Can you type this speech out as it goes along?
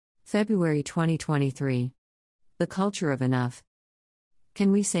February 2023. The culture of enough.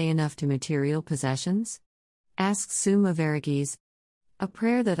 Can we say enough to material possessions? Asks Suma Varghese. A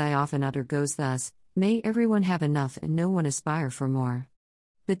prayer that I often utter goes thus: may everyone have enough and no one aspire for more.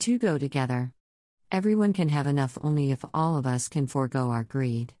 The two go together. Everyone can have enough only if all of us can forego our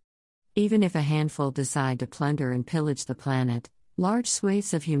greed. Even if a handful decide to plunder and pillage the planet, large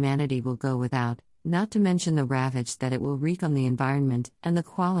swathes of humanity will go without, not to mention the ravage that it will wreak on the environment and the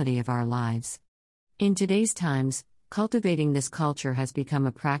quality of our lives. In today's times, cultivating this culture has become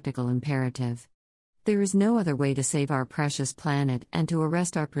a practical imperative. There is no other way to save our precious planet and to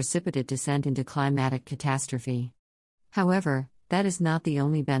arrest our precipitate descent into climatic catastrophe. However, that is not the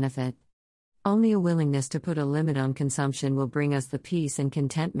only benefit. Only a willingness to put a limit on consumption will bring us the peace and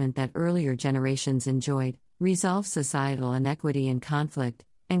contentment that earlier generations enjoyed, resolve societal inequity and conflict,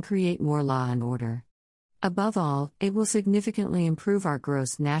 and create more law and order. Above all, it will significantly improve our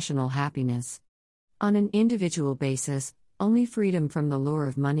gross national happiness. On an individual basis, only freedom from the lure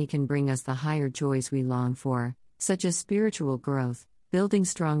of money can bring us the higher joys we long for, such as spiritual growth, building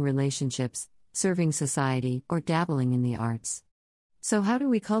strong relationships, serving society, or dabbling in the arts. So how do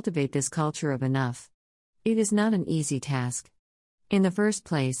we cultivate this culture of enough? It is not an easy task. In the first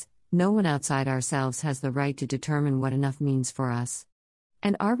place, no one outside ourselves has the right to determine what enough means for us.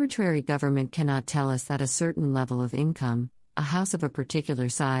 An arbitrary government cannot tell us that a certain level of income, a house of a particular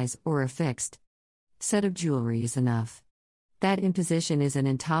size, or a fixed set of jewelry is enough. That imposition is an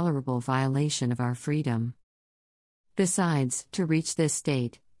intolerable violation of our freedom. Besides, to reach this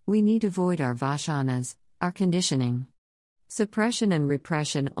state, we need to void our vasanas, our conditioning. Suppression and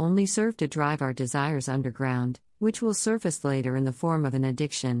repression only serve to drive our desires underground, which will surface later in the form of an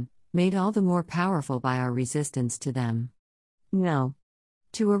addiction, made all the more powerful by our resistance to them. No.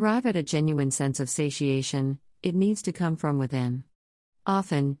 To arrive at a genuine sense of satiation, it needs to come from within.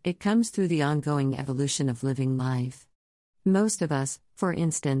 Often, it comes through the ongoing evolution of living life. Most of us, for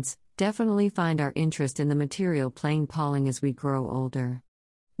instance, definitely find our interest in the material plane palling as we grow older.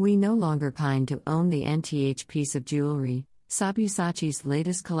 We no longer pine to own the nth piece of jewelry, Sabyasachi's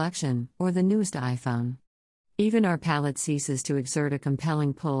latest collection, or the newest iPhone. Even our palate ceases to exert a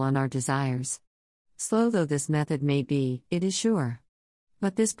compelling pull on our desires. Slow though this method may be, it is sure.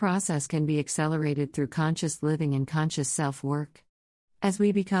 But this process can be accelerated through conscious living and conscious self-work. As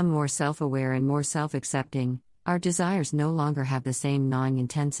we become more self-aware and more self-accepting, our desires no longer have the same gnawing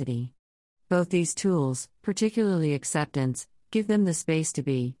intensity. Both these tools, particularly acceptance, give them the space to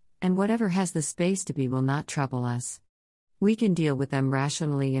be, and whatever has the space to be will not trouble us. We can deal with them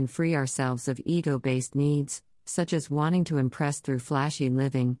rationally and free ourselves of ego-based needs, such as wanting to impress through flashy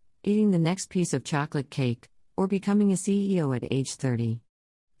living, eating the next piece of chocolate cake, or becoming a CEO at age 30.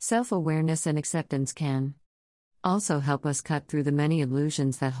 Self-awareness and acceptance can also help us cut through the many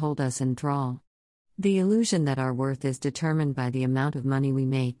illusions that hold us in thrall. The illusion that our worth is determined by the amount of money we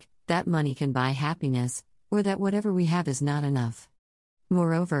make, that money can buy happiness, or that whatever we have is not enough.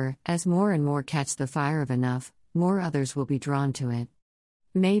 Moreover, as more and more catch the fire of enough, more others will be drawn to it.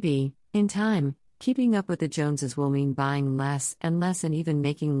 Maybe, in time, keeping up with the Joneses will mean buying less and even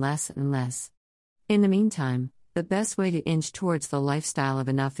making less and less. In the meantime, the best way to inch towards the lifestyle of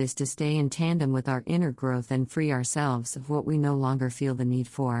enough is to stay in tandem with our inner growth and free ourselves of what we no longer feel the need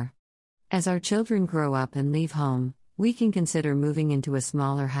for. As our children grow up and leave home, we can consider moving into a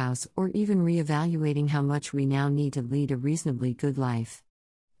smaller house or even re-evaluating how much we now need to lead a reasonably good life.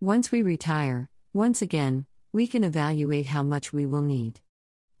 Once we retire, once again, we can evaluate how much we will need.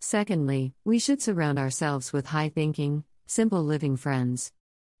 Secondly, we should surround ourselves with high-thinking, simple living friends.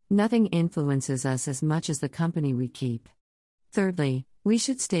 Nothing influences us as much as the company we keep. Thirdly, we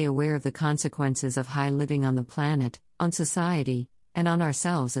should stay aware of the consequences of high living on the planet, on society, and on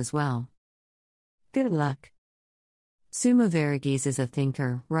ourselves as well. Good luck. Suma Varghese is a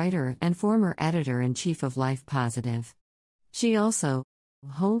thinker, writer, and former editor-in-chief of Life Positive. She also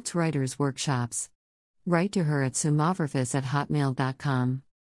holds writers' workshops. Write to her at sumavarghese@hotmail.com.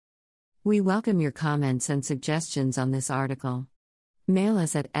 We welcome your comments and suggestions on this article. Mail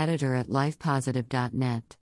us at editor@lifepositive.net.